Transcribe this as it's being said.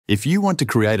If you want to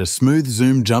create a smooth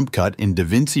zoom jump cut in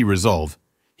DaVinci Resolve,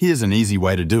 here's an easy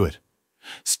way to do it.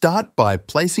 Start by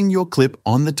placing your clip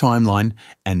on the timeline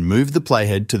and move the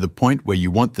playhead to the point where you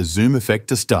want the zoom effect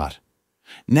to start.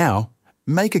 Now,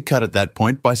 make a cut at that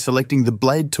point by selecting the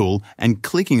blade tool and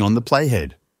clicking on the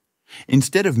playhead.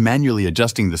 Instead of manually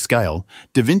adjusting the scale,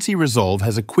 DaVinci Resolve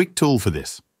has a quick tool for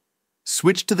this.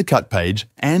 Switch to the cut page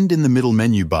and in the middle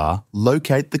menu bar,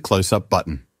 locate the close-up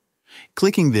button.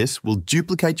 Clicking this will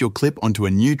duplicate your clip onto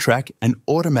a new track and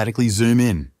automatically zoom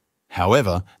in.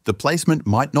 However, the placement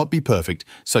might not be perfect,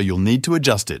 so you'll need to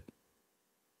adjust it.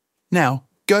 Now,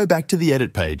 go back to the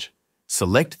Edit page.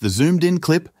 Select the zoomed-in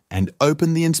clip and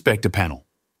open the Inspector panel.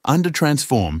 Under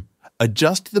Transform,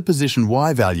 adjust the position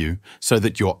Y value so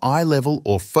that your eye level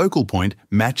or focal point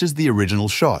matches the original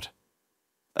shot.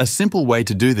 A simple way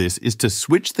to do this is to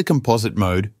switch the composite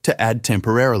mode to Add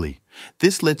Temporarily.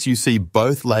 This lets you see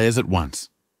both layers at once.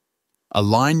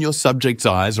 Align your subject's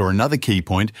eyes or another key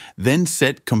point, then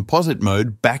set composite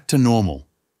mode back to normal.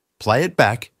 Play it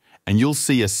back, and you'll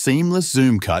see a seamless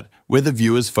zoom cut where the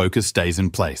viewer's focus stays in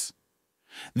place.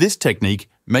 This technique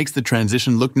makes the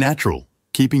transition look natural,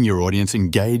 keeping your audience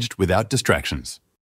engaged without distractions.